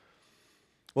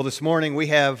Well, this morning we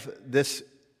have this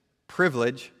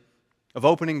privilege of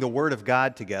opening the Word of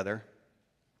God together,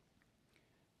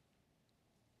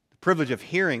 the privilege of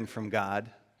hearing from God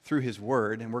through His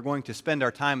Word, and we're going to spend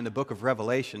our time in the book of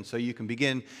Revelation so you can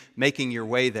begin making your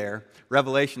way there.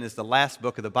 Revelation is the last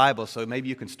book of the Bible, so maybe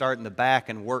you can start in the back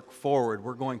and work forward.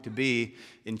 We're going to be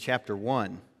in chapter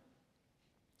 1.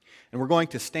 And we're going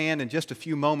to stand in just a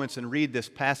few moments and read this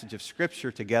passage of Scripture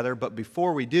together. But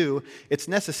before we do, it's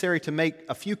necessary to make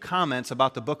a few comments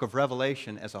about the book of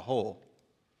Revelation as a whole.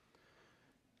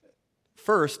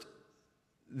 First,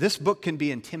 this book can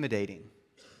be intimidating.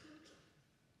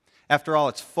 After all,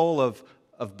 it's full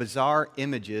of bizarre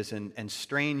images and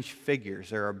strange figures.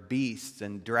 There are beasts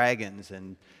and dragons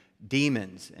and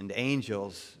demons and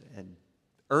angels and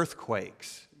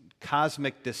earthquakes,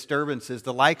 cosmic disturbances,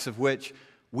 the likes of which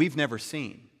we've never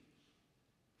seen.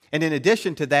 And in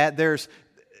addition to that, there's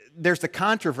the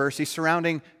controversy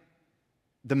surrounding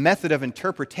the method of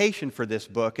interpretation for this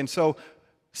book. And so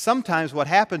sometimes what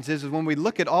happens is when we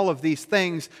look at all of these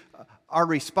things, our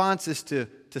response is to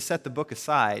set the book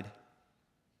aside.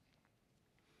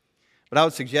 But I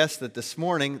would suggest that this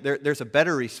morning there's a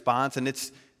better response, and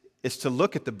it's to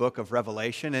look at the book of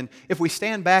Revelation. And if we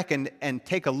stand back and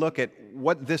take a look at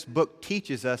what this book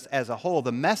teaches us as a whole,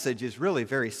 the message is really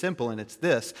very simple, and it's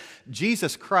this: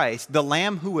 Jesus Christ, the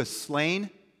Lamb who was slain,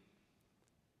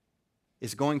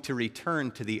 is going to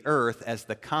return to the earth as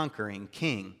the conquering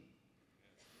King.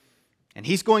 And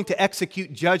He's going to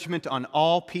execute judgment on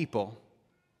all people.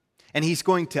 And He's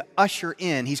going to usher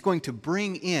in, He's going to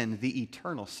bring in the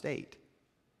eternal state.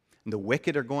 And the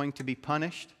wicked are going to be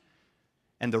punished,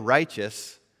 and the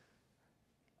righteous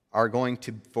are going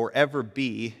to forever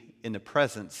be in the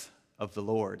presence of the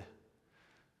Lord.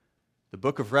 The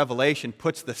book of Revelation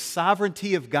puts the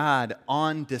sovereignty of God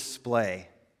on display.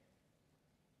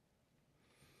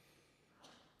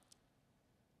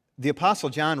 The Apostle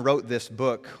John wrote this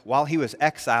book while he was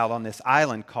exiled on this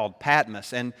island called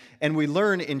Patmos. And we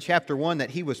learn in chapter 1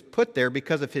 that he was put there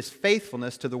because of his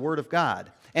faithfulness to the Word of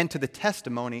God and to the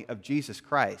testimony of Jesus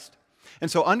Christ. And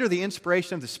so under the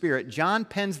inspiration of the Spirit, John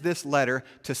pens this letter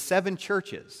to 7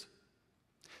 churches.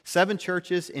 7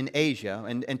 churches in Asia,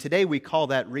 and today we call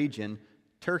that region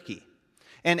Turkey.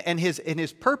 And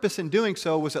his purpose in doing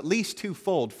so was at least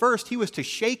twofold. First, he was to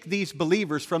shake these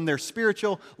believers from their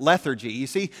spiritual lethargy. You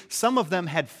see, some of them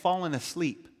had fallen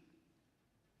asleep.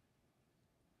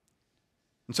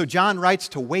 And so John writes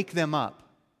to wake them up.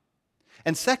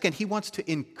 And second, he wants to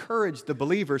encourage the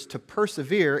believers to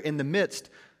persevere in the midst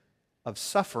of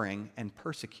suffering and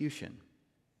persecution.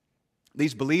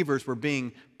 These believers were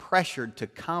being pressured to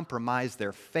compromise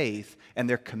their faith and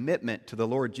their commitment to the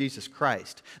Lord Jesus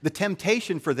Christ. The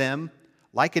temptation for them,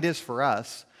 like it is for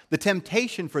us, the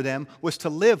temptation for them was to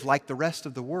live like the rest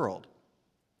of the world,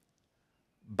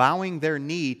 bowing their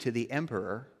knee to the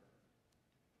emperor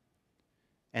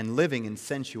and living in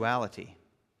sensuality.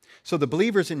 So the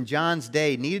believers in John's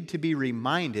day needed to be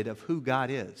reminded of who God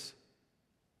is.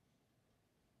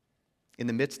 In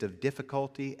the midst of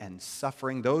difficulty and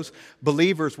suffering, those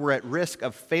believers were at risk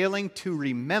of failing to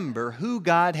remember who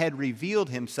God had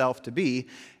revealed Himself to be,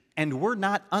 and we're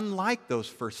not unlike those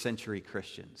first century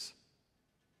Christians.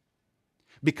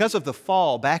 Because of the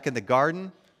fall back in the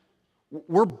garden,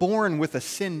 we're born with a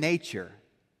sin nature.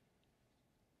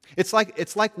 It's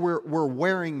like we're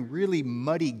wearing really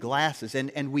muddy glasses,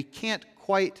 and we can't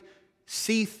quite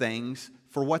see things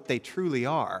for what they truly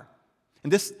are.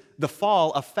 And the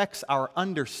fall affects our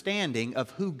understanding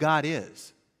of who God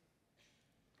is.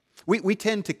 We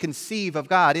tend to conceive of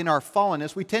God in our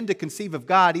fallenness. We tend to conceive of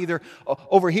God either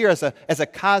over here as a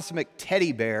cosmic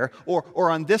teddy bear,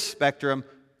 or on this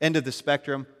end of the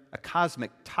spectrum, a cosmic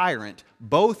tyrant,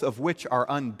 both of which are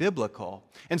unbiblical.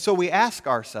 And so we ask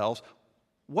ourselves,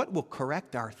 what will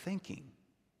correct our thinking?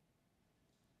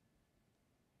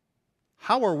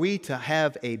 How are we to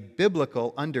have a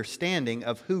biblical understanding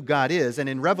of who God is? And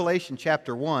in Revelation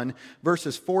chapter 1,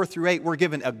 verses 4 through 8, we're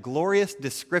given a glorious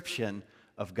description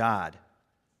of God.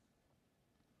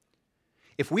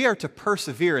 If we are to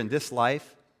persevere in this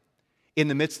life, in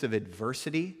the midst of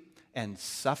adversity and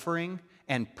suffering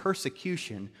and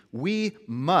persecution, we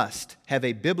must have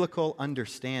a biblical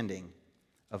understanding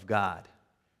of God.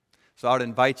 So I would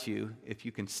invite you, if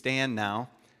you can stand now,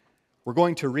 we're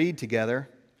going to read together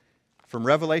from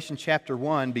Revelation chapter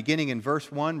 1, beginning in verse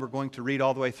 1, we're going to read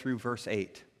all the way through verse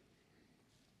 8.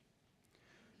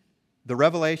 The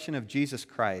revelation of Jesus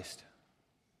Christ,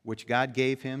 which God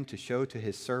gave Him to show to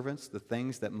His servants the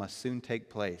things that must soon take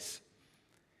place.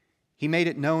 He made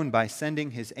it known by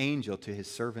sending His angel to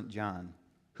His servant John,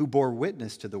 who bore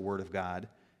witness to the Word of God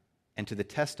and to the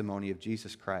testimony of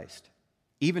Jesus Christ,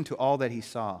 even to all that he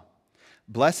saw.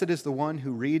 Blessed is the one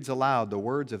who reads aloud the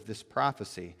words of this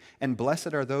prophecy, and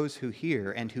blessed are those who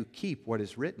hear and who keep what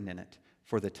is written in it,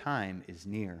 for the time is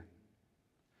near.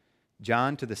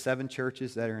 John, to the 7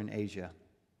 churches that are in Asia,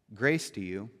 grace to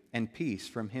you and peace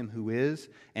from him who is,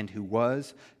 and who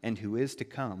was, and who is to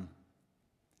come,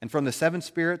 and from the 7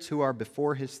 spirits who are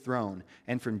before his throne,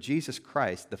 and from Jesus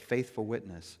Christ, the faithful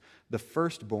witness, the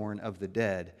firstborn of the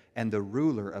dead, and the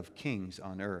ruler of kings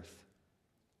on earth.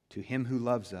 To him who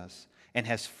loves us, and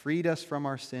has freed us from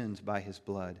our sins by his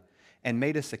blood, and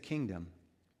made us a kingdom,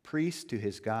 priests to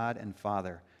his God and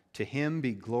Father. To him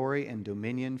be glory and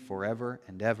dominion forever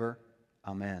and ever.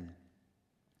 Amen.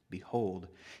 Behold,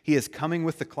 he is coming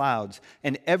with the clouds,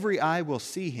 and every eye will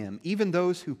see him, even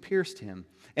those who pierced him,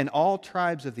 and all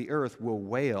tribes of the earth will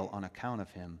wail on account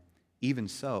of him. Even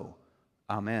so,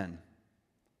 Amen.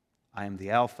 I am the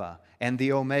Alpha and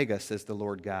the Omega, says the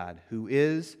Lord God, who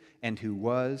is, and who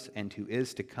was, and who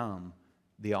is to come,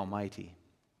 the Almighty.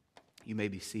 You may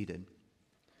be seated.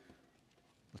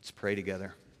 Let's pray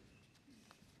together.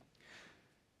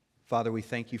 Father, we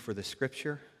thank you for the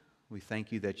Scripture. We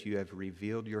thank you that you have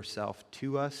revealed yourself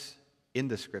to us in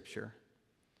the Scripture.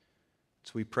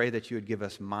 So we pray that you would give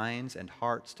us minds and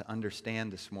hearts to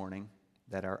understand this morning,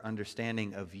 that our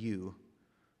understanding of you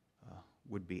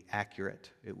would be accurate,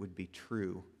 it would be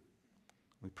true.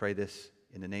 We pray this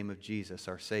in the name of Jesus,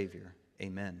 our Savior.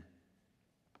 Amen.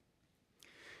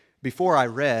 Before I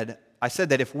said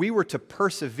that if we were to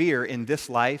persevere in this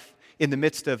life, in the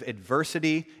midst of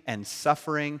adversity and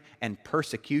suffering and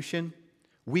persecution,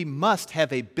 we must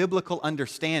have a biblical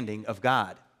understanding of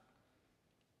God.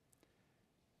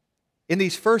 In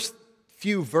these first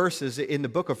few verses in the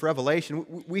book of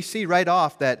Revelation, we see right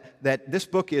off that this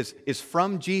book is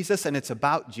from Jesus and it's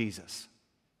about Jesus.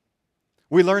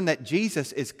 We learn that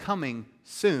Jesus is coming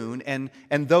soon, and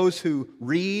those who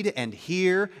read and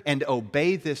hear and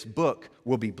obey this book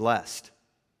will be blessed.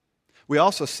 We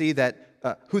also see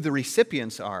that who the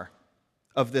recipients are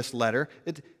of this letter.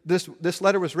 This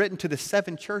letter was written to the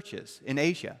 7 churches in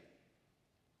Asia.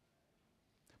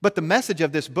 But the message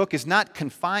of this book is not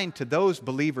confined to those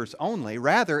believers only.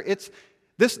 Rather,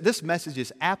 this message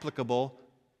is applicable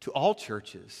to all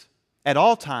churches at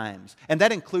all times, and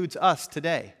that includes us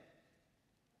today.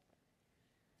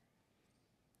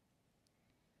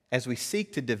 As we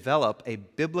seek to develop a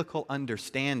biblical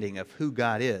understanding of who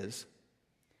God is,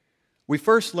 we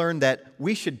first learn that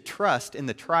we should trust in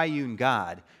the triune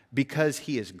God because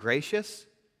he is gracious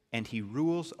and he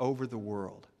rules over the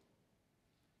world.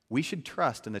 We should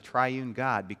trust in the triune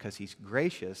God because he's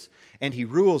gracious and he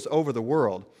rules over the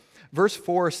world. Verse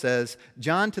 4 says,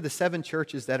 John, to the 7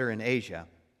 churches that are in Asia,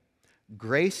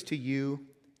 grace to you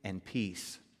and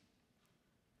peace.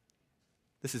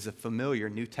 This is a familiar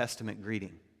New Testament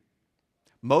greeting.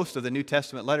 Most of the New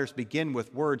Testament letters begin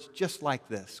with words just like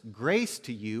this: grace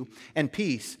to you and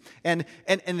peace. And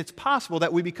it's possible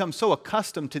that we become so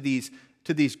accustomed to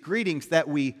these greetings that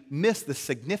we miss the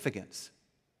significance.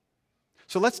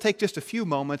 So let's take just a few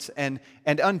moments and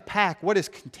unpack what is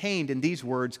contained in these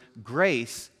words,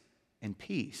 grace and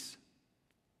peace.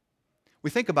 We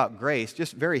think about grace,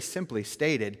 just very simply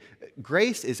stated,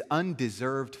 grace is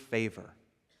undeserved favor.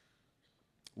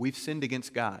 We've sinned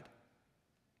against God.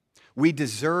 We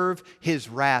deserve his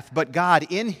wrath, but God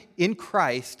in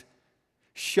Christ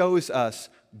shows us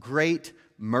great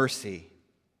mercy.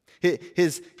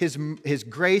 His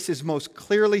grace is most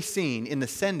clearly seen in the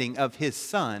sending of his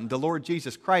Son, the Lord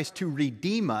Jesus Christ, to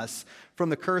redeem us from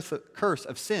the curse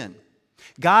of sin.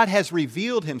 God has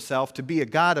revealed himself to be a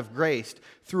God of grace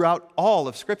throughout all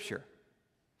of Scripture.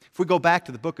 If we go back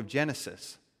to the book of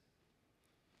Genesis,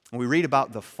 and we read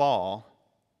about the fall,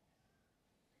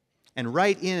 and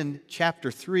right in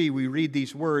chapter 3, we read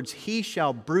these words, he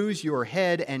shall bruise your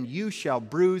head and you shall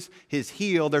bruise his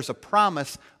heel. There's a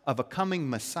promise of a coming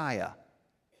Messiah.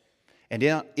 And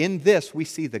in this, we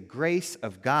see the grace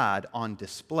of God on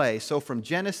display. So from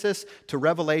Genesis to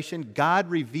Revelation, God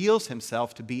reveals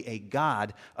himself to be a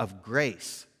God of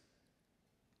grace.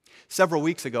 Several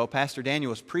weeks ago, Pastor Daniel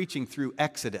was preaching through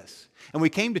Exodus. And we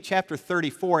came to chapter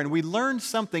 34, and we learned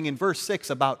something in verse 6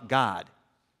 about God.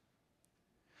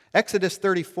 Exodus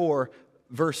 34,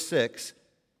 verse 6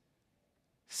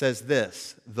 says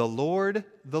this, the Lord,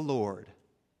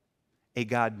 a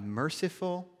God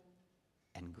merciful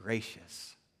and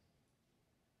gracious.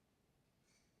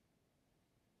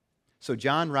 So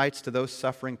John writes to those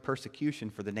suffering persecution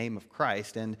for the name of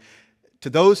Christ, and to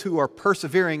those who are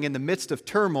persevering in the midst of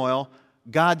turmoil,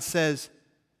 God says,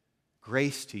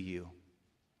 grace to you.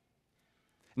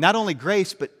 Not only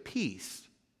grace, but peace.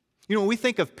 You know, when we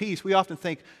think of peace, we often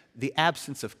think the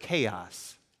absence of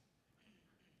chaos.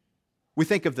 We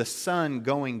think of the sun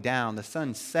going down, the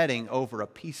sun setting over a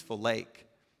peaceful lake,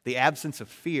 the absence of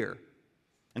fear.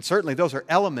 And certainly those are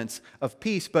elements of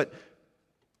peace, but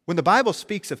when the Bible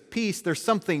speaks of peace, there's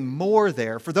something more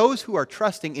there. For those who are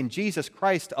trusting in Jesus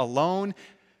Christ alone,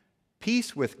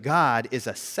 peace with God is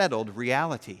a settled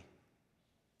reality.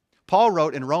 Paul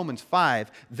wrote in Romans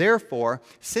 5, "Therefore,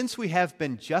 since we have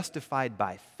been justified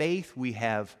by faith, we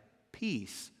have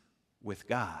peace with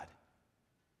God."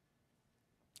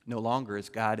 No longer is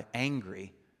God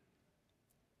angry.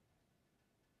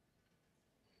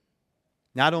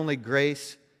 Not only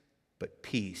grace, but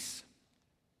peace.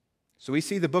 So we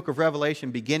see the book of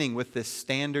Revelation beginning with this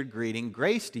standard greeting,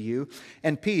 grace to you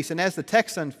and peace. And as the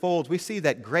text unfolds, we see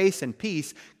that grace and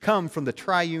peace come from the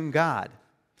triune God.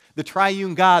 The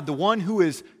triune God, the one who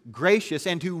is gracious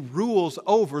and who rules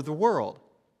over the world.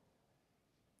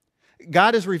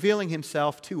 God is revealing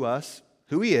himself to us,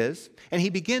 who he is, and he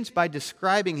begins by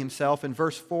describing himself in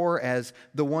verse 4 as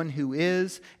the one who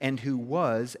is and who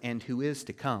was and who is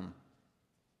to come.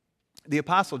 The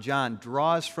Apostle John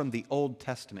draws from the Old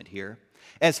Testament here,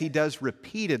 as he does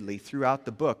repeatedly throughout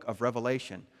the book of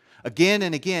Revelation. Again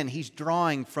and again, he's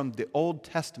drawing from the Old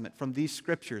Testament, from these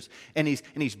scriptures, and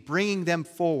he's bringing them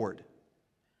forward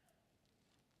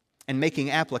and making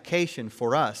application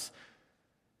for us.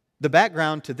 The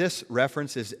background to this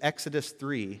reference is Exodus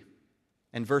 3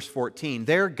 and verse 14.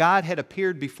 There, God had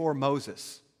appeared before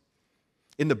Moses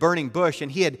in the burning bush,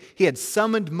 and he had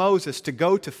summoned Moses to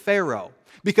go to Pharaoh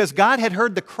because God had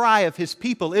heard the cry of his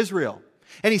people, Israel.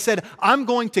 And he said, "I'm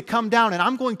going to come down and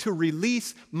I'm going to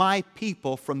release my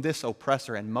people from this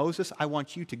oppressor. And Moses, I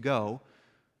want you to go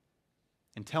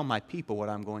and tell my people what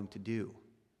I'm going to do."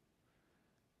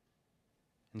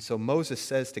 And so Moses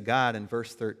says to God in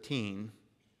verse 13,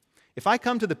 "If I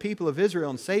come to the people of Israel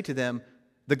and say to them,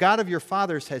 'The God of your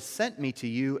fathers has sent me to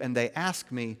you,' and they ask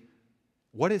me,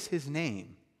 'What is his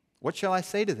name?' what shall I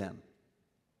say to them?"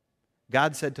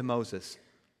 God said to Moses,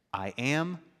 "I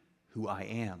am who I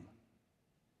am.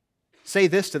 Say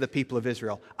this to the people of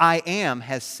Israel, 'I am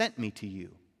has sent me to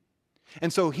you.'"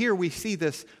 And so here we see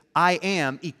this "I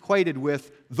am" equated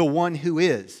with the one who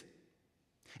is.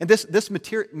 And this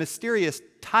mysterious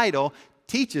title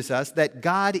teaches us that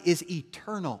God is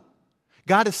eternal.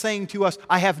 God is saying to us,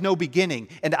 "I have no beginning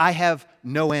and I have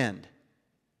no end."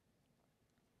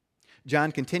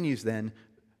 John continues then,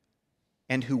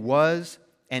 "And who was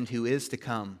and who is to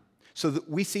come." So that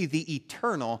we see the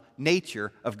eternal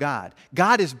nature of God.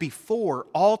 God is before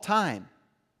all time.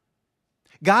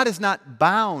 God is not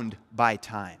bound by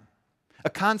time, a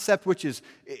concept which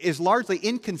is largely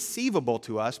inconceivable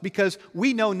to us because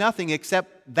we know nothing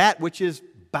except that which is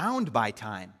bound by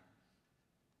time.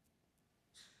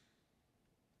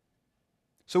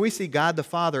 So we see God the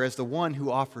Father as the one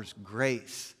who offers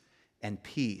grace and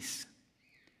peace.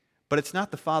 But it's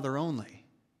not the Father only,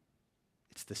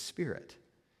 it's the Spirit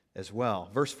as well.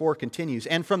 Verse 4 continues,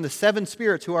 "And from the 7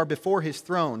 spirits who are before his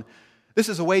throne." This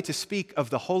is a way to speak of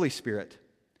the Holy Spirit.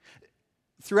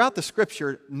 Throughout the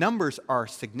Scripture, numbers are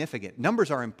significant. Numbers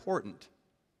are important.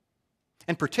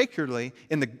 And particularly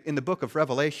in the book of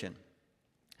Revelation.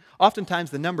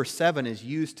 Oftentimes the number 7 is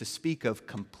used to speak of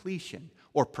completion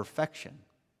or perfection.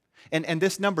 And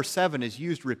this number 7 is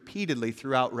used repeatedly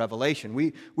throughout Revelation.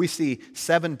 We see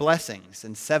 7 blessings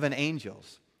and 7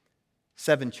 angels.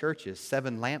 7 churches,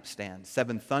 7 lampstands,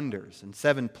 7 thunders, and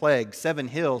 7 plagues, 7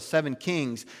 hills, 7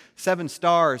 kings, 7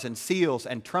 stars and seals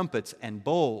and trumpets and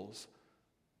bowls.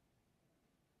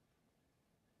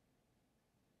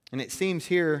 And it seems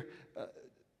here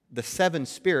the 7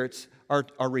 spirits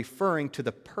are referring to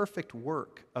the perfect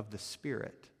work of the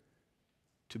Spirit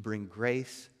to bring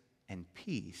grace and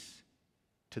peace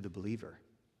to the believer.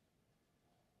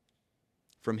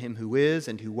 From him who is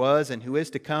and who was and who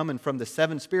is to come, and from the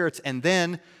 7 spirits, and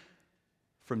then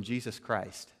from Jesus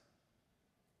Christ.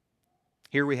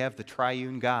 Here we have the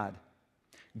triune God.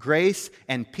 Grace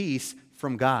and peace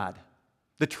from God.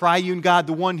 The triune God,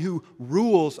 the one who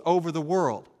rules over the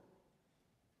world.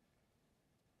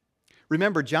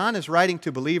 Remember, John is writing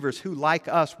to believers who, like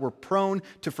us, were prone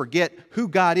to forget who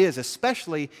God is,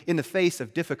 especially in the face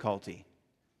of difficulty.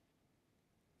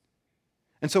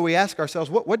 And so we ask ourselves,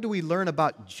 what do we learn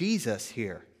about Jesus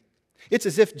here? It's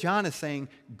as if John is saying,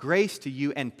 grace to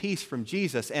you and peace from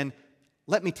Jesus, and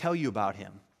let me tell you about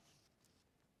him.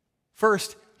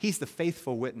 First, he's the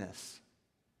faithful witness.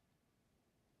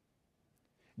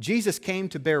 Jesus came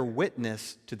to bear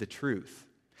witness to the truth.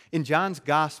 In John's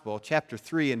Gospel, chapter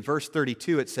 3 and verse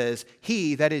 32, it says,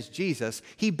 "He," that is Jesus,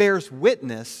 "he bears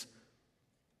witness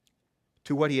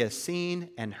to what he has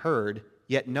seen and heard,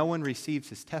 yet no one receives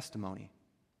his testimony.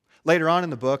 Later on in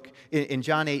the book, in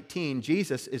John 18,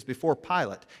 Jesus is before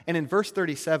Pilate. And in verse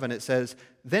 37 it says,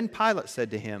 "Then Pilate said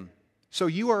to him, 'So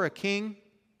you are a king?'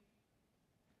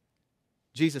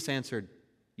 Jesus answered,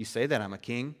 'You say that I'm a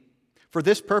king. For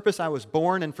this purpose I was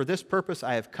born, and for this purpose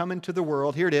I have come into the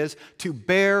world,' here it is, 'to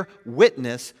bear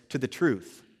witness to the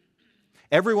truth.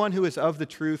 Everyone who is of the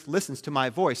truth listens to my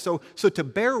voice.'" So to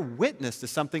bear witness to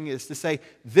something is to say,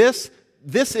 this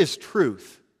is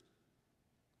truth.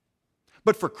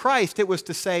 But for Christ, it was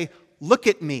to say, "Look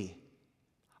at me.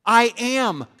 I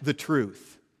am the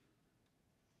truth."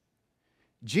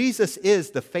 Jesus is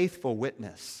the faithful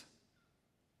witness.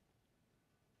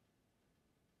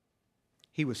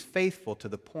 He was faithful to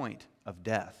the point of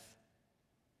death.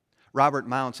 Robert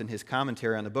Mounce, in his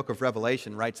commentary on the book of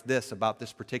Revelation, writes this about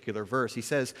this particular verse. He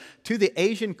says, "To the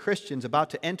Asian Christians about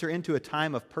to enter into a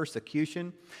time of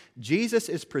persecution, Jesus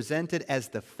is presented as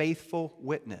the faithful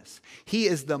witness. He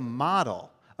is the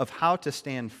model of how to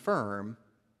stand firm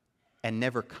and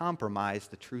never compromise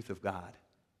the truth of God."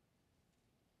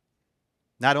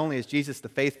 Not only is Jesus the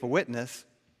faithful witness,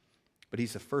 but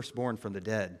he's the firstborn from the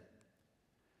dead.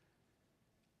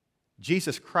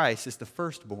 Jesus Christ is the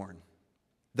firstborn,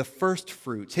 the first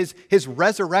fruits. His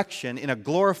resurrection in a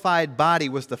glorified body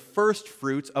was the first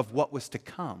fruits of what was to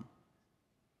come.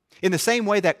 In the same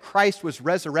way that Christ was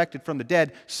resurrected from the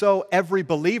dead, so every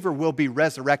believer will be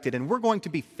resurrected, and we're going to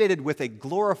be fitted with a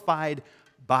glorified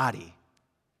body.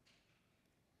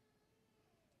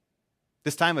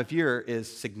 This time of year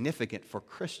is significant for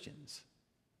Christians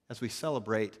as we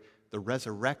celebrate the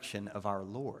resurrection of our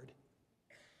Lord.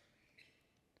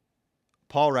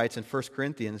 Paul writes in 1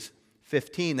 Corinthians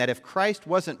 15 that if Christ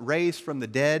wasn't raised from the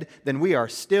dead, then we are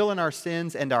still in our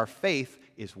sins and our faith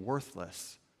is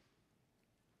worthless.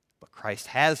 But Christ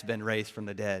has been raised from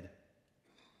the dead,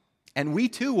 and we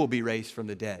too will be raised from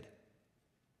the dead.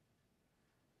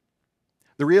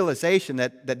 The realization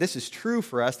that this is true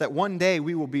for us, that one day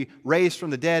we will be raised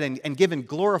from the dead and given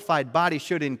glorified bodies,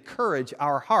 should encourage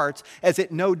our hearts, as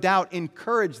it no doubt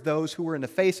encouraged those who were in the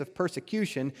face of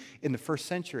persecution in the first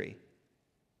century.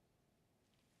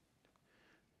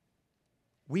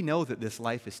 We know that this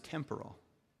life is temporal,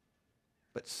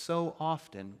 but so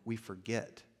often we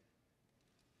forget.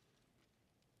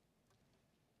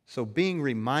 So being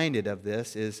reminded of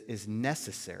this is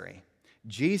necessary.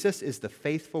 Jesus is the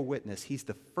faithful witness. He's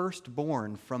the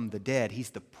firstborn from the dead.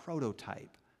 He's the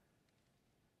prototype.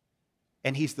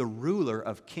 And he's the ruler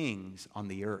of kings on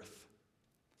the earth.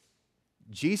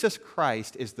 Jesus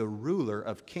Christ is the ruler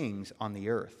of kings on the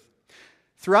earth.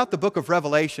 Throughout the book of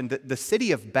Revelation, the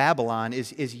city of Babylon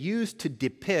is used to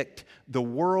depict the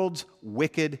world's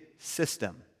wicked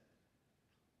system.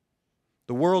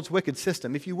 The world's wicked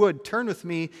system. If you would, turn with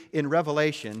me in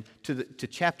Revelation to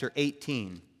chapter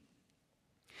 18.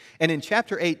 And in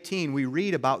chapter 18, we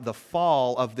read about the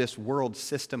fall of this world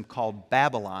system called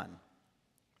Babylon.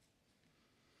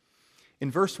 In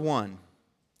verse 1,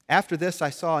 "After this I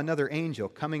saw another angel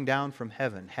coming down from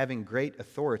heaven, having great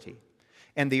authority.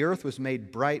 And the earth was made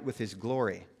bright with his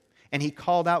glory. And he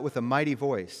called out with a mighty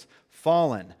voice,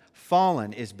 'Fallen,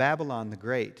 fallen is Babylon the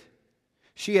Great.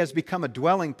 She has become a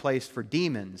dwelling place for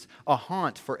demons, a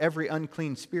haunt for every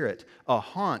unclean spirit, a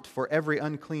haunt for every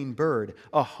unclean bird,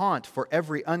 a haunt for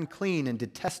every unclean and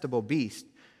detestable beast.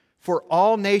 For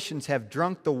all nations have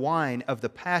drunk the wine of the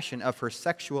passion of her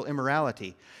sexual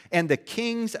immorality, and the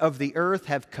kings of the earth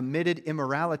have committed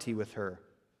immorality with her.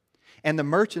 And the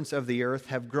merchants of the earth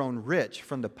have grown rich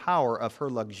from the power of her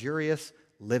luxurious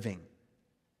living.'"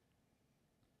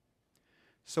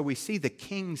 So we see the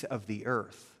kings of the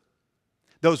earth,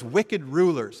 those wicked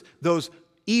rulers, those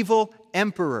evil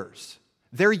emperors,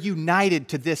 they're united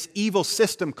to this evil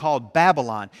system called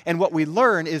Babylon. And what we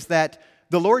learn is that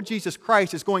the Lord Jesus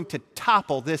Christ is going to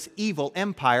topple this evil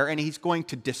empire, and he's going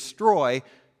to destroy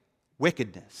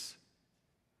wickedness.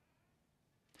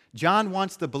 John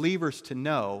wants the believers to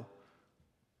know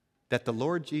that the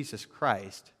Lord Jesus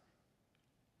Christ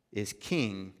is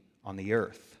king on the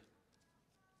earth.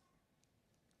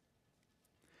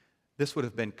 This would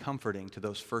have been comforting to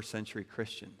those first century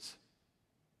Christians.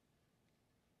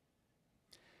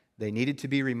 They needed to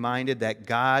be reminded that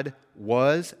God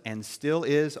was and still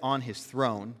is on his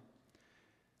throne,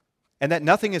 and that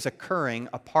nothing is occurring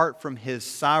apart from his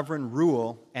sovereign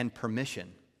rule and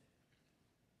permission.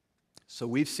 So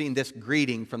we've seen this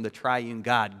greeting from the triune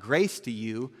God: "Grace to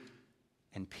you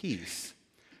and peace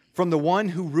from the one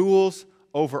who rules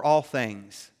over all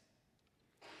things."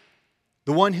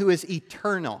 The one who is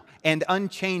eternal and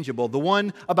unchangeable, the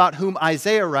one about whom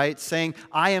Isaiah writes, saying,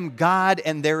 I am God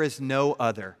and there is no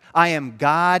other. I am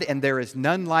God and there is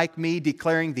none like me,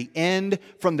 declaring the end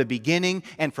from the beginning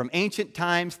and from ancient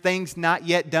times, things not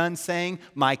yet done, saying,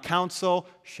 my counsel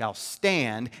shall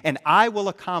stand and I will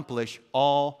accomplish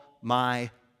all my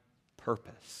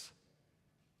purpose.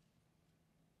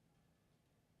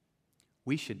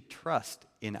 We should trust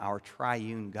in our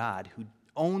triune God who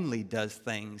only does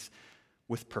things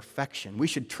with perfection. We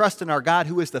should trust in our God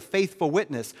who is the faithful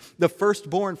witness, the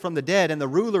firstborn from the dead, and the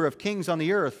ruler of kings on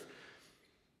the earth.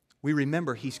 We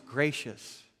remember He's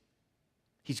gracious.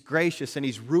 He's gracious and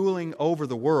He's ruling over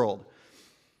the world.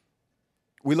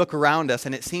 We look around us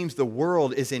and it seems the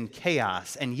world is in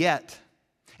chaos, and yet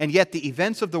the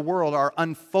events of the world are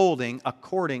unfolding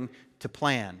according to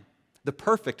plan, the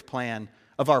perfect plan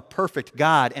of our perfect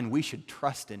God, and we should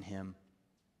trust in Him.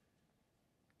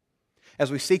 As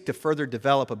we seek to further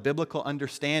develop a biblical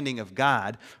understanding of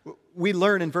God, we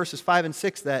learn in verses 5 and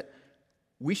 6 that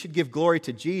we should give glory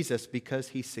to Jesus because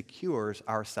He secures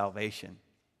our salvation.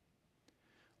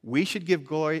 We should give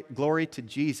glory to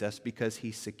Jesus because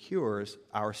He secures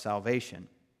our salvation.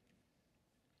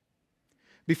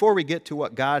 Before we get to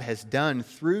what God has done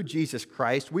through Jesus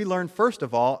Christ, we learn first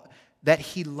of all that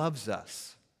He loves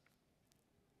us.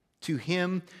 To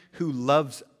Him who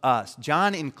loves us.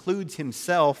 John includes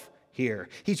himself here.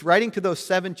 He's writing to those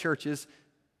 7 churches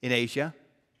in Asia.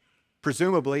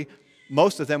 Presumably,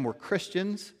 most of them were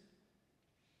Christians.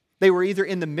 They were either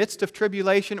in the midst of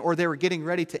tribulation or they were getting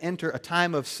ready to enter a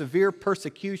time of severe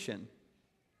persecution.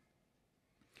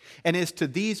 And it's to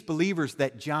these believers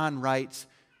that John writes,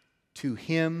 to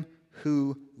Him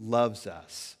who loves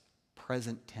us.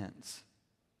 Present tense.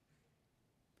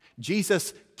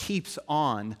 Jesus keeps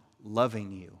on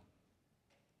loving you.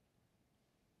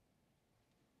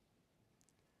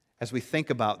 As we think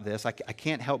about this, I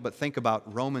can't help but think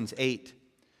about Romans 8.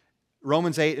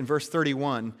 Romans 8 in verse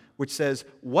 31, which says,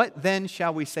 what then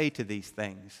shall we say to these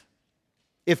things?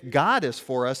 If God is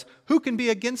for us, who can be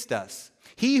against us?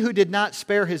 He who did not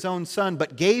spare His own Son,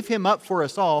 but gave Him up for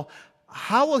us all,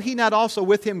 how will He not also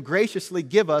with Him graciously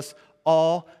give us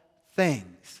all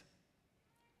things?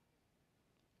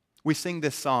 We sing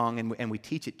this song and we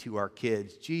teach it to our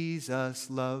kids. Jesus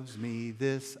loves me,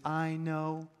 this I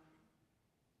know.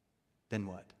 Then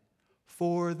what?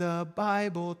 For the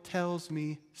Bible tells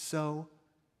me so.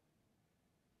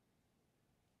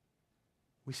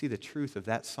 We see the truth of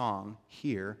that song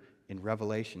here in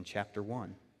Revelation chapter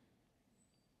 1.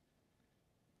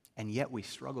 And yet we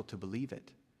struggle to believe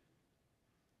it.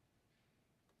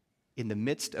 In the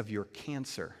midst of your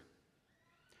cancer,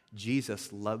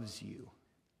 Jesus loves you.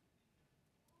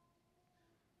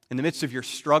 In the midst of your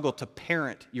struggle to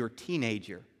parent your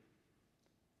teenager,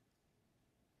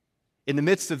 in the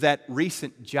midst of that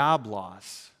recent job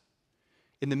loss,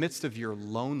 in the midst of your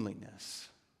loneliness,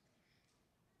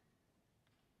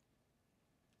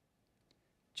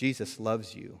 Jesus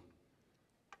loves you.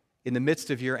 In the midst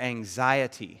of your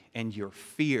anxiety and your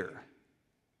fear,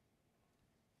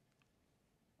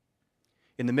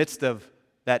 in the midst of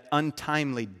that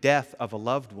untimely death of a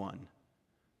loved one,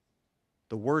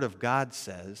 the Word of God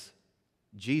says,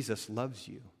 Jesus loves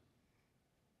you.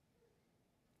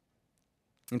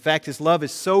 In fact, His love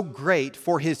is so great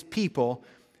for His people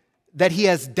that He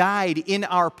has died in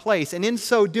our place. And in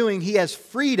so doing, He has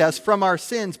freed us from our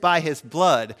sins by His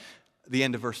blood. The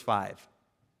end of verse 5.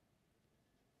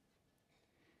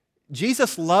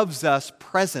 Jesus loves us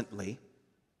presently,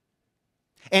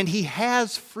 and He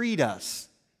has freed us.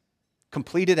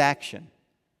 Completed action.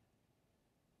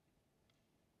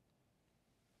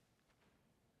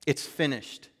 It's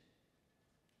finished.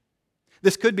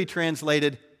 This could be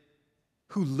translated,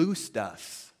 who loosed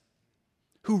us,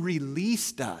 who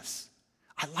released us.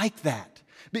 I like that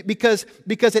because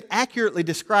it accurately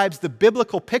describes the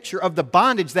biblical picture of the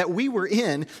bondage that we were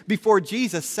in before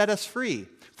Jesus set us free.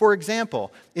 For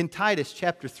example, in Titus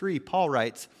chapter 3, Paul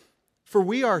writes, for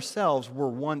we ourselves were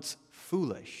once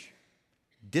foolish,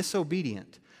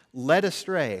 disobedient, led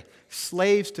astray,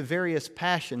 slaves to various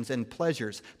passions and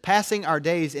pleasures, passing our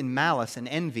days in malice and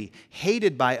envy,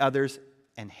 hated by others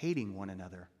and hating one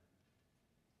another.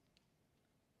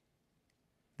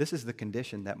 This is the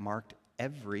condition that marked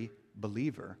every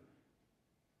believer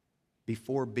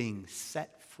before being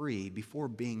set free, before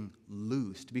being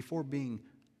loosed, before being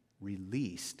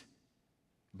released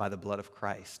by the blood of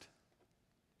Christ.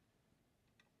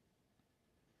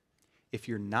 If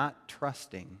you're not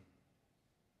trusting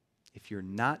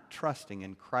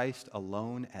in Christ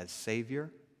alone as Savior,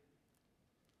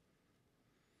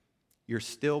 you're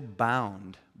still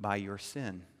bound by your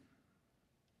sin.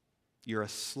 You're a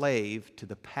slave to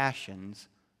the passions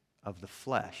of the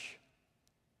flesh,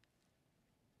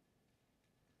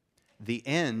 the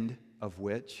end of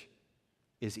which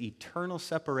is eternal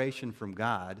separation from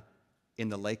God in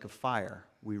the lake of fire,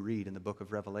 we read in the book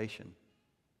of Revelation.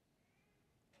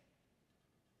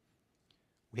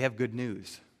 We have good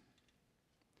news.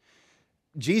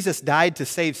 Jesus died to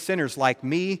save sinners like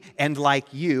me and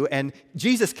like you, and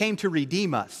Jesus came to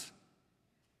redeem us,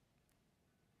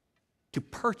 to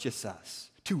purchase us,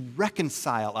 to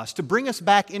reconcile us, to bring us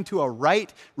back into a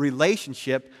right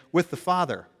relationship with the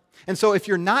Father. And so if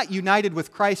you're not united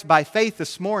with Christ by faith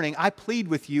this morning, I plead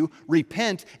with you,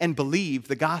 repent and believe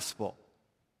the gospel.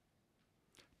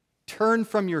 Turn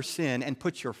from your sin and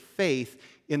put your faith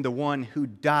in the one who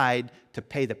died to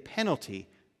pay the penalty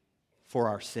for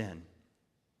our sin.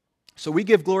 So we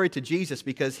give glory to Jesus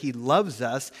because He loves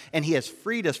us and He has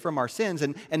freed us from our sins.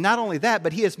 And not only that,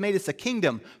 but He has made us a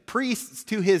kingdom, priests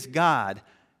to His God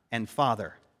and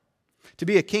Father. To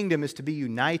be a kingdom is to be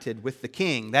united with the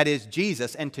King, that is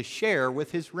Jesus, and to share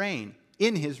with His reign,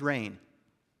 in His reign.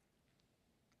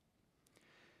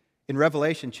 In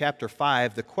Revelation chapter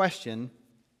 5, the question,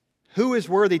 who is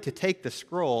worthy to take the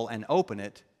scroll and open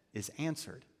it, is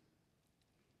answered.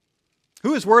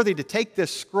 Who is worthy to take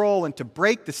this scroll and to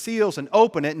break the seals and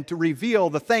open it and to reveal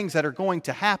the things that are going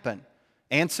to happen?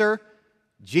 Answer,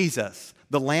 Jesus,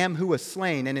 the Lamb who was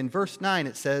slain. And in verse 9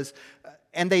 it says,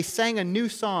 and they sang a new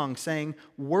song, saying,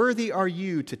 worthy are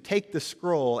you to take the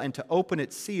scroll and to open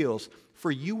its seals,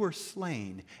 for you were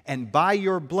slain, and by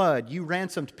your blood you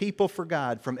ransomed people for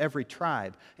God from every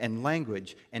tribe and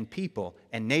language and people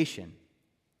and nation.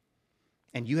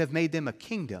 And you have made them a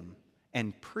kingdom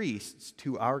and priests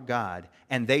to our God,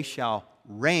 and they shall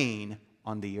reign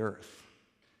on the earth.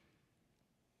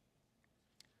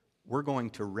 We're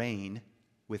going to reign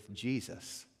with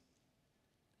Jesus.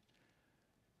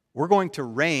 We're going to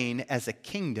reign as a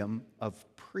kingdom of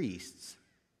priests.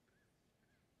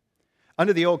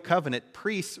 Under the Old Covenant,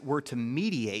 priests were to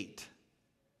mediate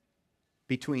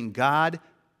between God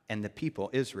and the people,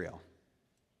 Israel.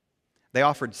 They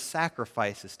offered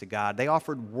sacrifices to God. They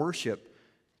offered worship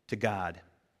to God.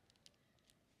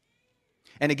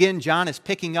 And again, John is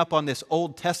picking up on this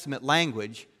Old Testament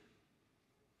language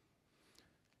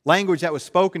that was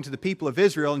spoken to the people of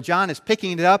Israel, and John is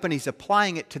picking it up and he's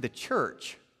applying it to the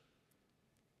church.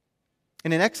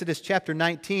 And in Exodus chapter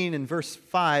 19 and verse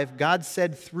 5, God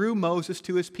said through Moses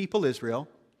to His people Israel,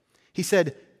 He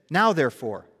said, now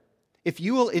therefore, if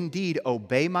you will indeed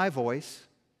obey my voice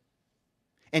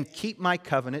and keep my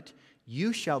covenant,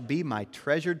 you shall be my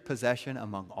treasured possession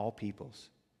among all peoples.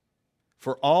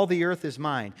 For all the earth is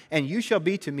mine, and you shall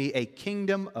be to me a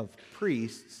kingdom of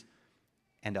priests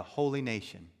and a holy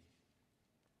nation.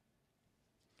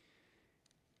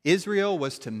 Israel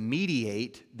was to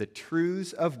mediate the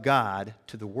truths of God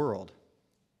to the world.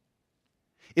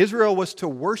 Israel was to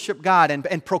worship God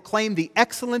and proclaim the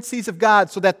excellencies of God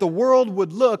so that the world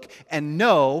would look and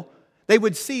know, they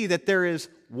would see that there is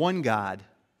one God.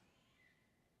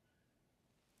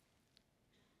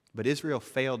 But Israel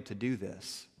failed to do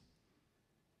this.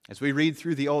 As we read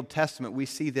through the Old Testament, we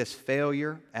see this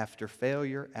failure after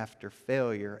failure after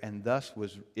failure, and thus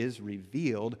is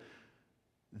revealed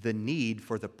the need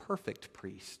for the perfect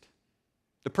priest.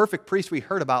 The perfect priest we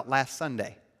heard about last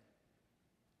Sunday,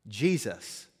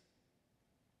 Jesus.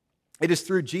 It is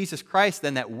through Jesus Christ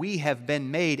then that we have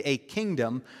been made a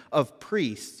kingdom of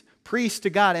priests, priests to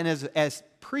God, and as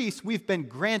priests we've been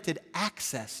granted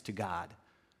access to God.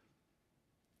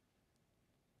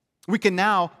 We can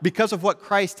now, because of what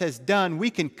Christ has done, we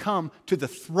can come to the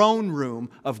throne room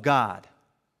of God.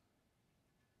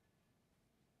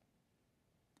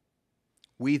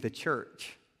 We, the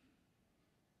church,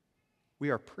 we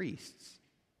are priests.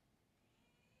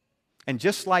 And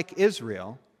just like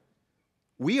Israel,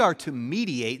 we are to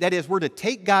mediate. That is, we're to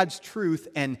take God's truth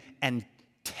and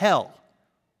tell.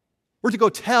 We're to go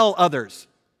tell others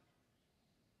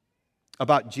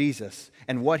about Jesus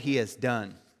and what He has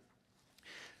done.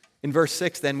 In verse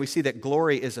 6, then, we see that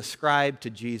glory is ascribed to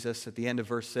Jesus at the end of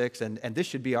verse 6, and this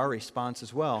should be our response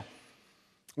as well.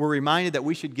 We're reminded that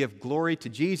we should give glory to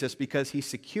Jesus because He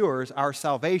secures our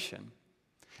salvation.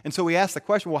 And so we ask the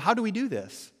question, well, how do we do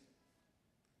this?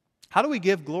 How do we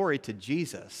give glory to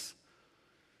Jesus?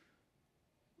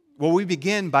 Well, we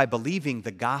begin by believing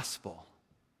the gospel.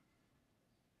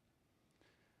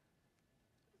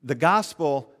 The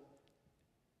gospel,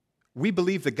 we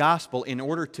believe the gospel in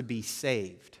order to be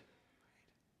saved.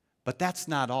 But that's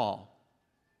not all.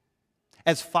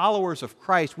 As followers of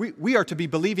Christ, we are to be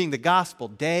believing the gospel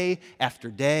day after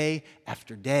day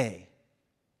after day.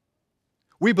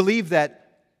 We believe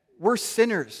that We're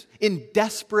sinners in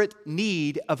desperate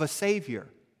need of a Savior.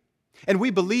 And we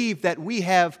believe that we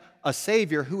have a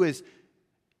Savior who is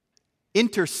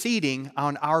interceding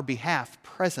on our behalf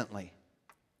presently.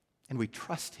 And we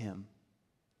trust Him.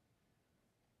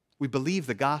 We believe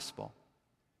the gospel.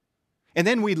 And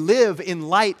then we live in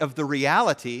light of the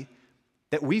reality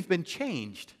that we've been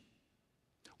changed.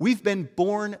 We've been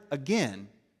born again.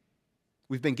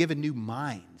 We've been given new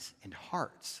minds and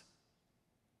hearts.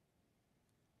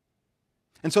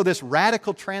 And so this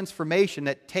radical transformation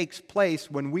that takes place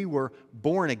when we were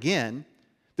born again,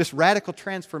 this radical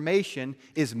transformation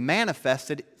is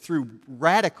manifested through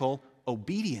radical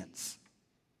obedience.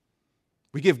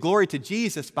 We give glory to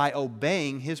Jesus by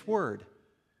obeying His word.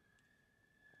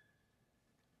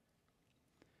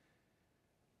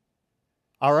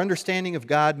 Our understanding of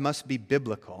God must be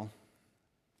biblical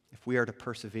if we are to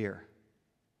persevere.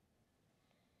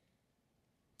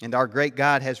 And our great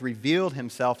God has revealed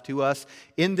Himself to us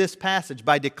in this passage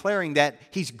by declaring that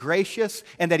He's gracious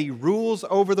and that He rules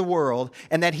over the world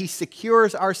and that He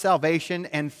secures our salvation.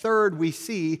 And third, we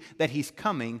see that He's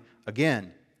coming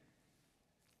again.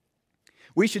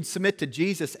 We should submit to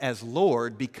Jesus as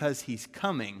Lord because He's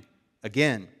coming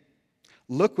again.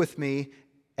 Look with me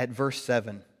at verse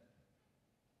 7.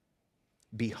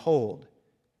 Behold,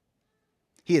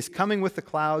 He is coming with the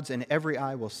clouds, and every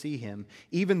eye will see Him,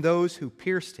 even those who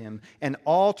pierced Him, and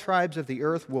all tribes of the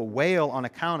earth will wail on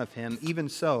account of Him. Even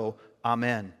so,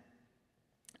 Amen.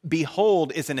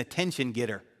 Behold is an attention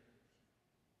getter.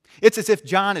 It's as if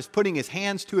John is putting his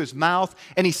hands to his mouth,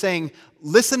 and he's saying,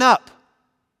 listen up.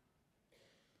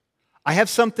 I have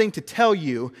something to tell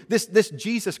you. This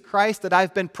Jesus Christ that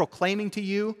I've been proclaiming to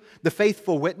you, the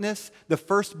faithful witness, the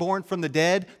firstborn from the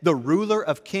dead, the ruler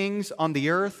of kings on the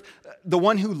earth, the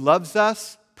one who loves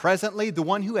us presently, the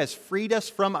one who has freed us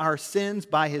from our sins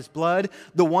by His blood,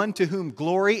 the one to whom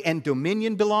glory and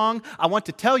dominion belong. I want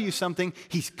to tell you something.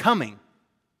 He's coming.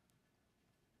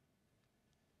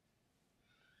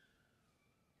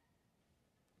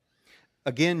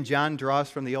 Again, John draws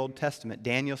from the Old Testament,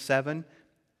 Daniel 7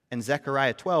 and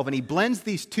Zechariah 12, and he blends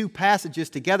these two passages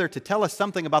together to tell us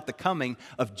something about the coming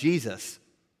of Jesus.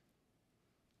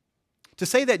 To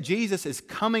say that Jesus is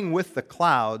coming with the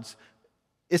clouds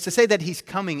is to say that He's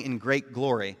coming in great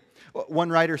glory. One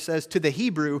writer says, to the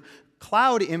Hebrew,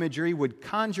 cloud imagery would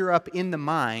conjure up in the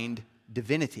mind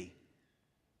divinity.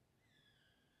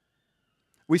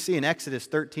 We see in Exodus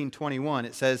 13:21,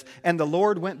 it says, and the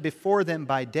Lord went before them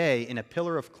by day in a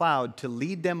pillar of cloud to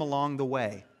lead them along the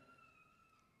way.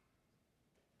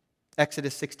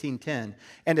 Exodus 16:10,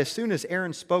 and as soon as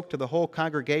Aaron spoke to the whole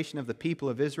congregation of the people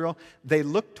of Israel, they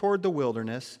looked toward the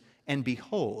wilderness, and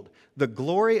behold, the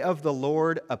glory of the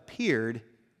Lord appeared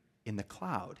in the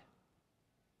cloud.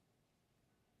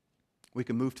 We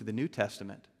can move to the New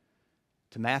Testament,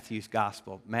 to Matthew's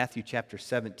Gospel, Matthew chapter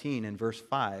 17 and verse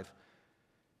 5.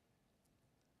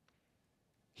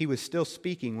 He was still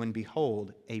speaking when,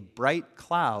 behold, a bright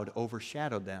cloud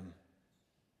overshadowed them.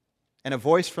 And a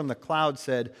voice from the cloud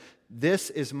said, this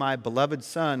is my beloved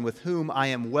Son, with whom I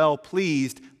am well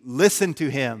pleased. Listen to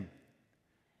Him.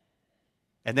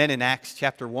 And then in Acts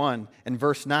chapter 1 and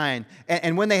verse 9,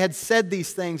 and when they had said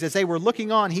these things, as they were looking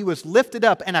on, He was lifted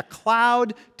up, and a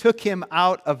cloud took Him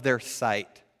out of their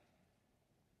sight.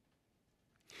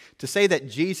 To say that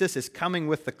Jesus is coming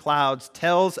with the clouds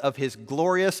tells of His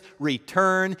glorious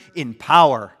return in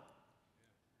power.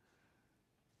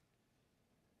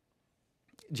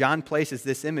 John places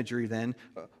this imagery then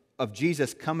of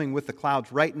Jesus coming with the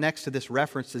clouds right next to this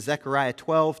reference to Zechariah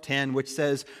 12:10, which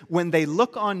says, when they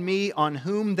look on me, on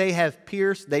whom they have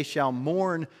pierced, they shall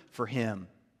mourn for Him.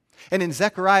 And in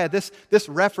Zechariah, this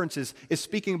reference is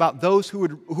speaking about those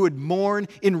who would mourn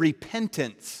in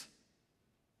repentance.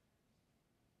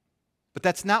 But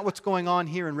that's not what's going on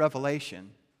here in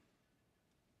Revelation.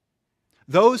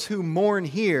 Those who mourn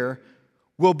here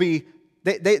will be,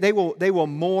 they will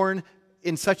mourn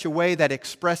in such a way that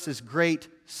expresses great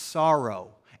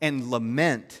sorrow and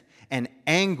lament and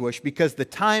anguish, because the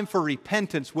time for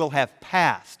repentance will have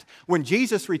passed. When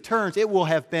Jesus returns, it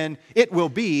will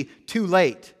be too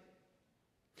late.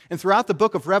 And throughout the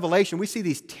book of Revelation, we see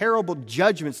these terrible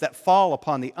judgments that fall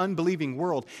upon the unbelieving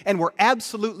world, and we're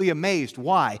absolutely amazed.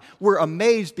 Why? We're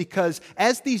amazed because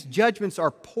as these judgments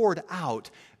are poured out,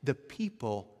 the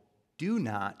people do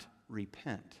not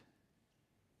repent.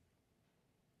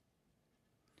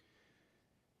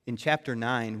 In chapter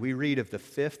 9, we read of the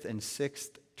 5th and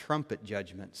 6th trumpet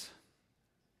judgments.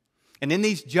 And in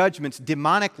these judgments,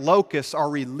 demonic locusts are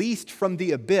released from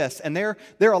the abyss, and they're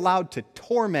allowed to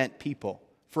torment people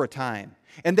for a time.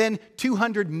 And then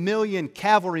 200 million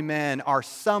cavalrymen are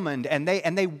summoned, and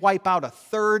they wipe out a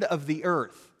third of the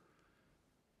earth.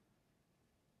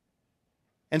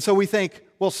 And so we think,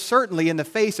 well, certainly in the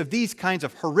face of these kinds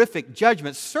of horrific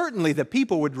judgments, certainly the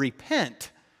people would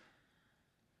repent.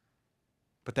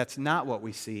 But that's not what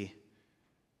we see.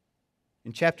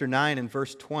 In chapter 9 and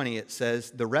verse 20, it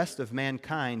says, "The rest of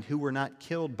mankind who were not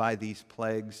killed by these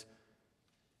plagues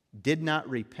did not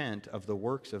repent of the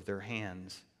works of their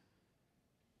hands,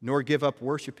 nor give up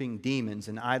worshiping demons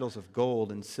and idols of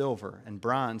gold and silver and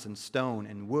bronze and stone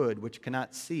and wood, which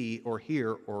cannot see or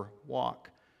hear or walk.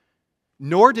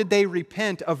 Nor did they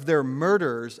repent of their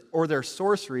murders or their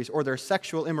sorceries or their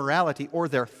sexual immorality or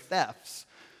their thefts."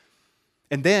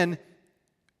 And then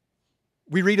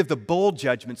we read of the bowl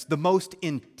judgments, the most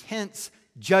intense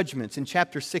judgments. In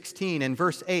chapter 16 and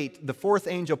verse 8, the fourth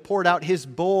angel poured out his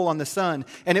bowl on the sun,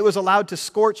 and it was allowed to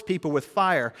scorch people with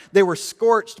fire. They were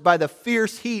scorched by the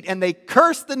fierce heat, and they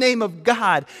cursed the name of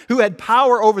God, who had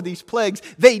power over these plagues.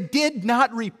 They did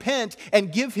not repent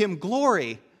and give him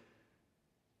glory.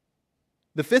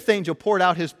 The fifth angel poured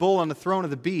out his bowl on the throne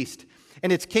of the beast,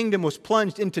 and its kingdom was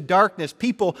plunged into darkness.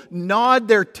 People gnawed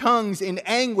their tongues in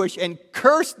anguish and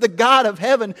cursed the God of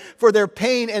heaven for their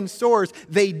pain and sores.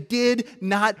 They did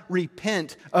not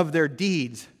repent of their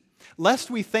deeds. Lest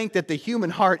we think that the human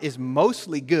heart is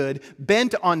mostly good,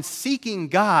 bent on seeking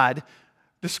God,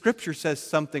 the Scripture says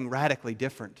something radically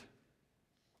different.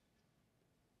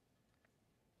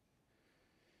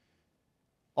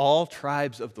 All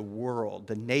tribes of the world,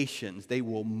 the nations, they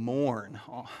will mourn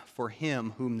for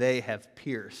him whom they have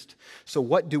pierced. So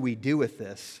what do we do with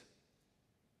this?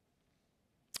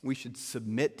 We should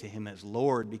submit to him as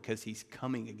Lord because he's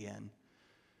coming again.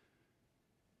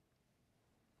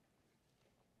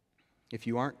 If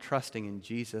you aren't trusting in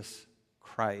Jesus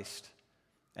Christ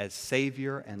as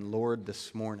Savior and Lord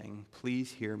this morning,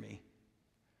 please hear me.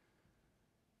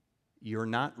 You're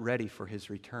not ready for his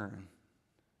return.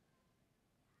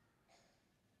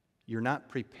 You're not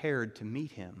prepared to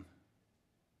meet him.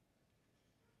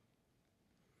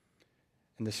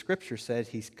 And the Scripture says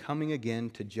he's coming again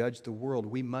to judge the world.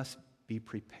 We must be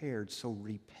prepared, so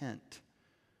repent.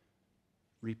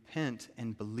 Repent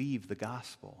and believe the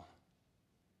gospel.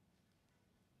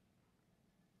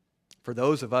 For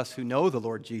those of us who know the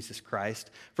Lord Jesus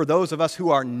Christ, for those of us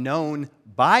who are known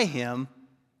by him,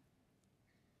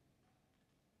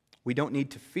 we don't need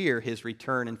to fear his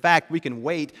return. In fact, we can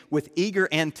wait with eager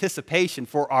anticipation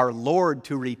for our Lord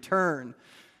to return.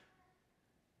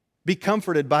 Be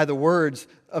comforted by the words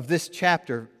of this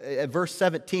chapter, verse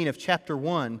 17 of chapter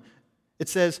 1. It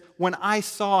says, "When I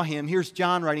saw him," here's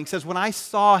John writing, says, "When I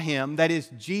saw him," that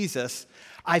is Jesus,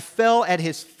 "I fell at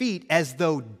his feet as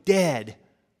though dead."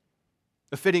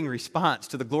 A fitting response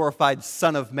to the glorified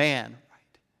Son of Man.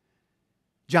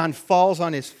 John falls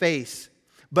on his face.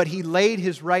 "But he laid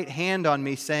his right hand on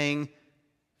me, saying,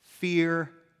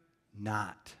 'Fear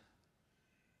not.'"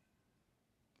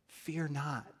 Fear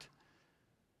not.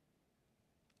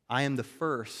 "I am the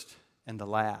first and the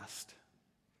last,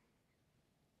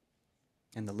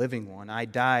 and the living one. I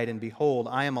died, and behold,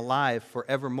 I am alive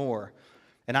forevermore,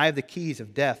 and I have the keys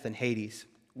of death and Hades."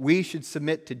 We should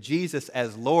submit to Jesus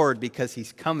as Lord because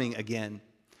he's coming again.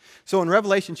 So in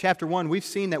Revelation chapter 1, we've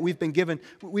seen that we've been given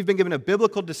a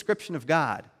biblical description of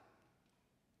God.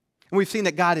 And we've seen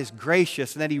that God is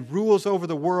gracious and that he rules over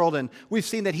the world, and we've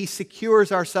seen that he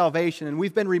secures our salvation, and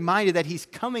we've been reminded that he's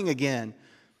coming again.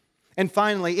 And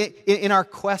finally, in our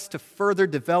quest to further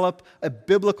develop a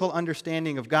biblical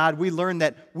understanding of God, we learn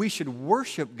that we should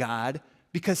worship God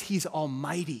because he's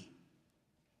almighty.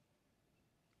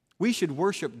 We should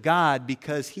worship God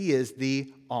because he is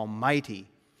the Almighty.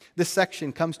 This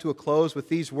section comes to a close with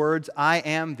these words, "I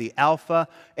am the Alpha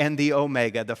and the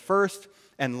Omega," the first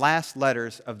and last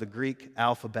letters of the Greek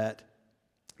alphabet.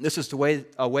 This is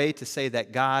a way to say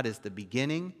that God is the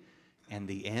beginning and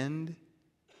the end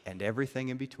and everything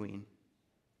in between.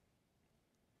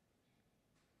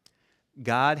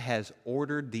 God has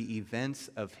ordered the events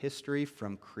of history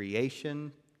from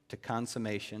creation to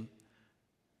consummation,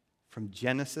 from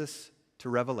Genesis to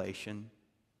Revelation,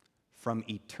 from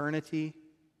eternity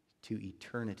to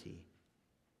eternity.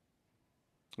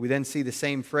 We then see the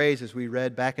same phrase as we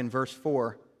read back in verse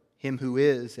 4, "Him who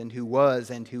is and who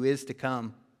was and who is to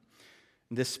come."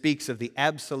 And this speaks of the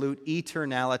absolute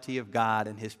eternality of God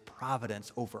and his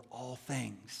providence over all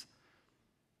things.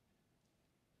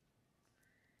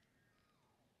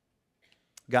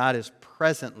 God is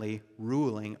presently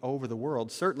ruling over the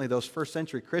world. Certainly those first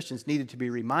century Christians needed to be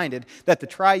reminded that the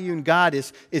triune God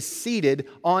is seated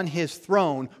on his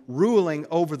throne, ruling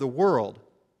over the world.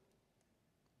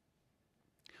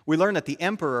 We learn that the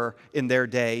emperor in their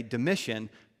day, Domitian,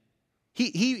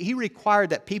 he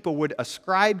required that people would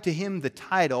ascribe to him the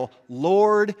title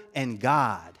Lord and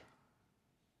God.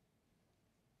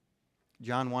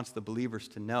 John wants the believers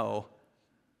to know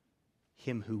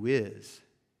him who is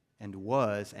and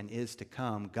was and is to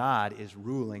come. God is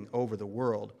ruling over the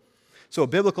world. So a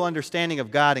biblical understanding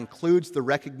of God includes the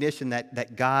recognition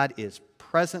that God is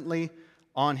presently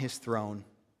on his throne.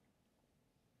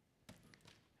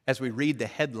 As we read the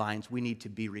headlines, we need to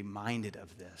be reminded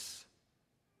of this.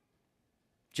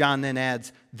 John then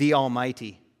adds, the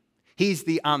Almighty. He's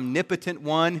the omnipotent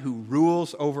one who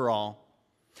rules over all.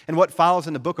 And what follows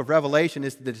in the book of Revelation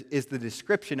is the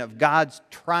description of God's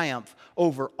triumph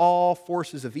over all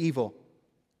forces of evil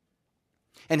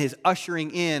and his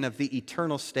ushering in of the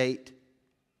eternal state.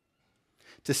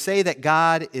 To say that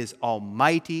God is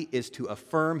almighty is to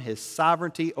affirm his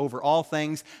sovereignty over all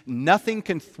things. Nothing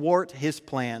can thwart his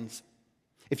plans.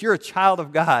 If you're a child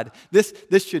of God, this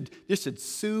should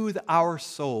soothe our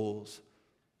souls,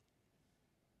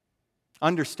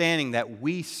 understanding that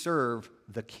we serve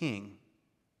the King.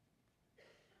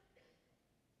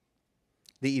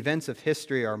 The events of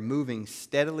history are moving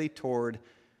steadily toward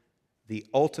the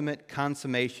ultimate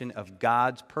consummation of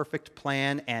God's perfect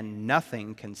plan, and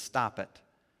nothing can stop it.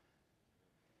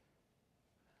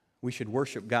 We should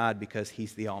worship God because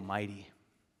he's the Almighty.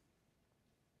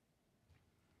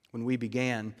 When we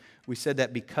began, we said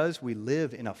that because we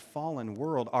live in a fallen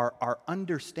world, our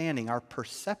understanding, our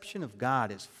perception of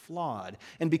God is flawed.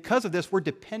 And because of this, we're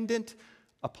dependent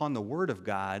upon the Word of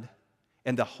God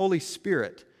and the Holy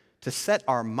Spirit to set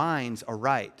our minds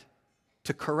aright,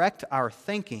 to correct our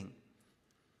thinking,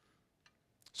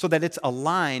 so that it's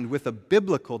aligned with a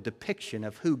biblical depiction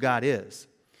of who God is.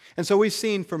 And so we've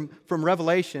seen from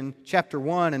Revelation chapter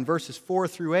 1 and verses 4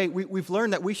 through 8, we've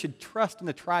learned that we should trust in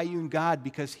the triune God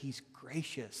because he's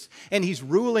gracious and he's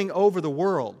ruling over the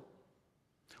world.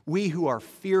 We who are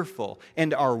fearful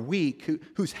and are weak,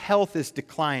 whose health is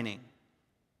declining.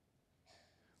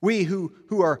 We who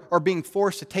are being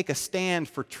forced to take a stand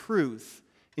for truth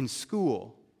in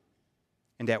school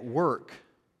and at work,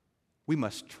 we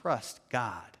must trust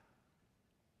God.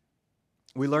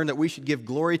 We learned that we should give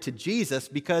glory to Jesus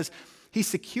because he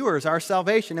secures our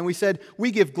salvation. And we said we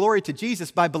give glory to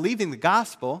Jesus by believing the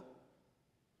gospel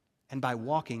and by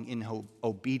walking in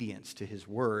obedience to his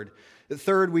word.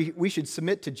 Third, we should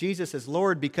submit to Jesus as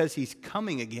Lord because he's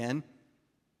coming again.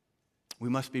 We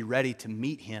must be ready to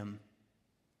meet him.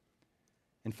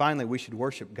 And finally, we should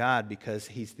worship God because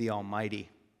he's the Almighty.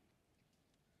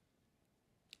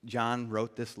 John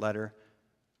wrote this letter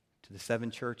to the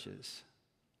 7 churches.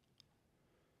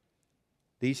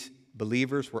 These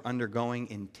believers were undergoing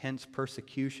intense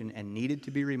persecution and needed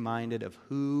to be reminded of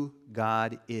who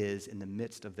God is in the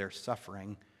midst of their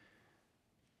suffering.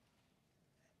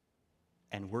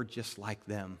 And we're just like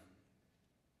them.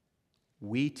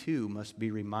 We too must be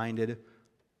reminded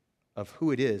of who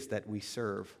it is that we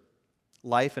serve.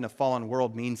 Life in a fallen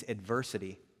world means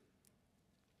adversity.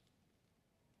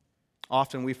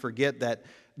 Often we forget that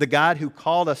the God who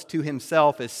called us to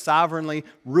himself is sovereignly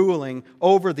ruling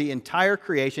over the entire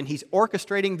creation. He's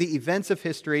orchestrating the events of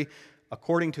history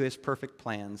according to his perfect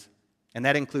plans, and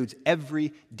that includes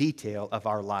every detail of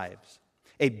our lives.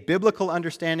 A biblical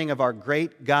understanding of our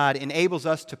great God enables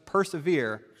us to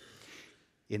persevere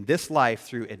in this life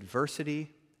through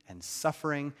adversity and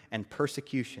suffering and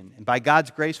persecution. And by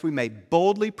God's grace, we may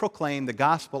boldly proclaim the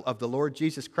gospel of the Lord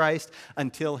Jesus Christ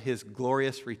until his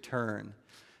glorious return.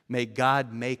 May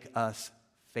God make us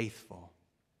faithful.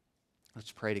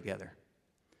 Let's pray together.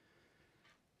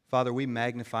 Father, we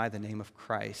magnify the name of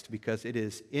Christ because it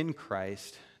is in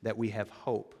Christ that we have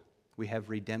hope, we have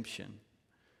redemption.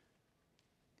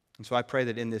 And so I pray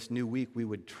that in this new week we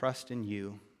would trust in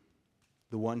you,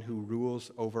 the one who rules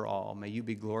over all. May you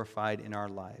be glorified in our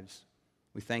lives.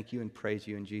 We thank you and praise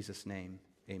you in Jesus' name.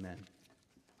 Amen.